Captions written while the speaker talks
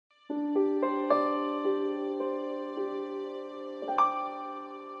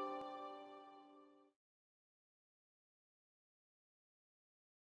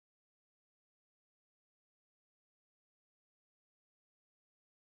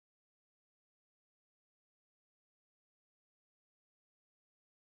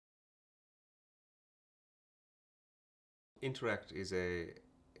InterAACT is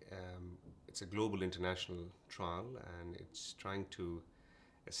it's a global international trial, and it's trying to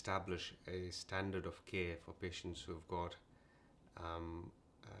establish a standard of care for patients who have got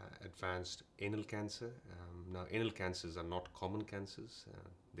advanced anal cancer. Now, anal cancers are not common cancers;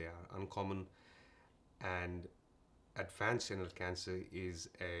 they are uncommon, and advanced anal cancer is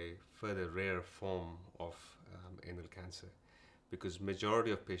a further rare form of anal cancer, because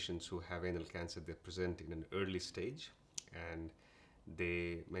majority of patients who have anal cancer, they present in an early stage, and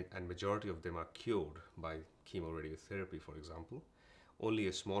majority of them are cured by chemoradiotherapy, for example. Only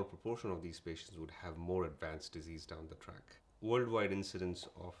a small proportion of these patients would have more advanced disease down the track. Worldwide incidence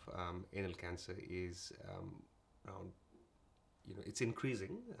of anal cancer is around, it's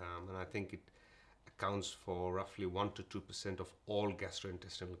increasing, and I think it accounts for roughly 1 to 2% of all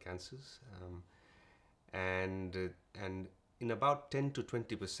gastrointestinal cancers, and in about 10 to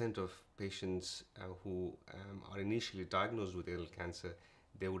 20% of patients who are initially diagnosed with anal cancer,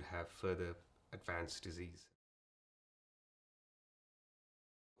 they would have further advanced disease.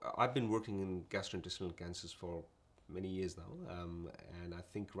 I've been working in gastrointestinal cancers for many years now, and I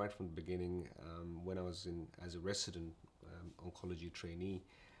think right from the beginning, when I was as a resident oncology trainee,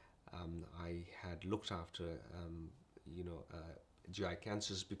 I had looked after GI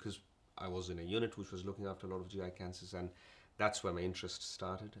cancers, because I was in a unit which was looking after a lot of GI cancers, and that's where my interest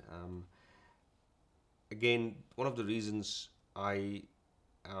started. Again, one of the reasons I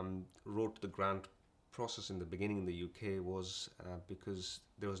wrote the grant process in the beginning in the UK was because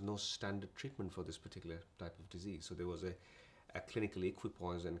there was no standard treatment for this particular type of disease. So there was a clinical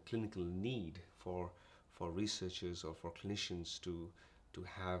equipoise and clinical need for researchers or for clinicians to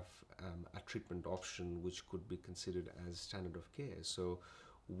have a treatment option which could be considered as standard of care. So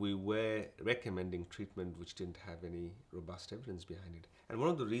we were recommending treatment which didn't have any robust evidence behind it. And one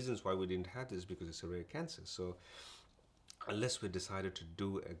of the reasons why we didn't have this is because it's a rare cancer. So unless we decided to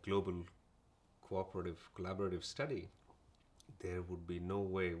do a global collaborative study, there would be no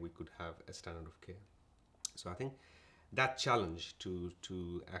way we could have a standard of care. So I think that challenge to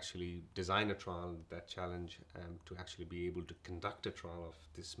actually design a trial, that challenge to actually be able to conduct a trial of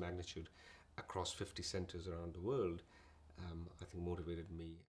this magnitude across 50 centers around the world, I think motivated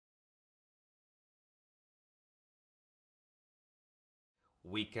me.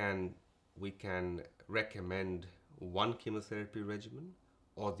 We can recommend one chemotherapy regimen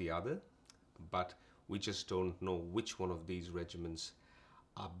or the other, but we just don't know which one of these regimens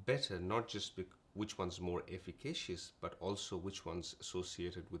are better, not just which one's more efficacious, but also which one's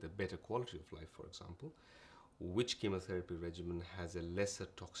associated with a better quality of life, for example. Which chemotherapy regimen has a lesser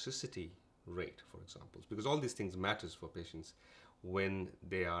toxicity rate, for example, because all these things matters for patients when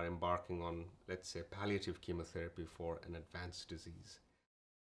they are embarking on, let's say, palliative chemotherapy for an advanced disease.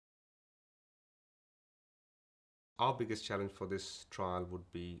 Our biggest challenge for this trial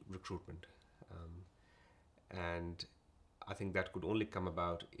would be recruitment. And I think that could only come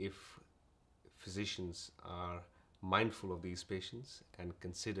about if physicians are mindful of these patients and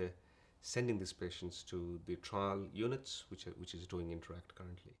consider sending these patients to the trial units, which is doing InterAACT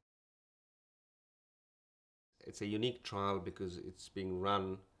currently. It's a unique trial because it's being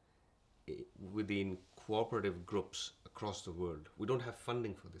run within cooperative groups across the world. We don't have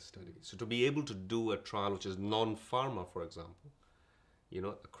funding for this study. So to be able to do a trial which is non-pharma, for example,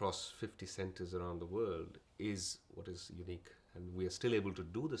 across 50 centers around the world is what is unique. And we are still able to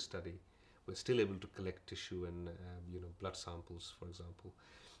do the study. We're still able to collect tissue and blood samples, for example,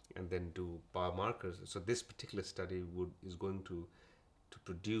 and then do biomarkers. So this particular study is going to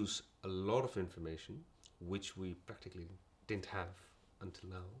produce a lot of information which we practically didn't have until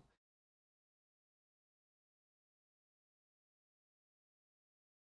now.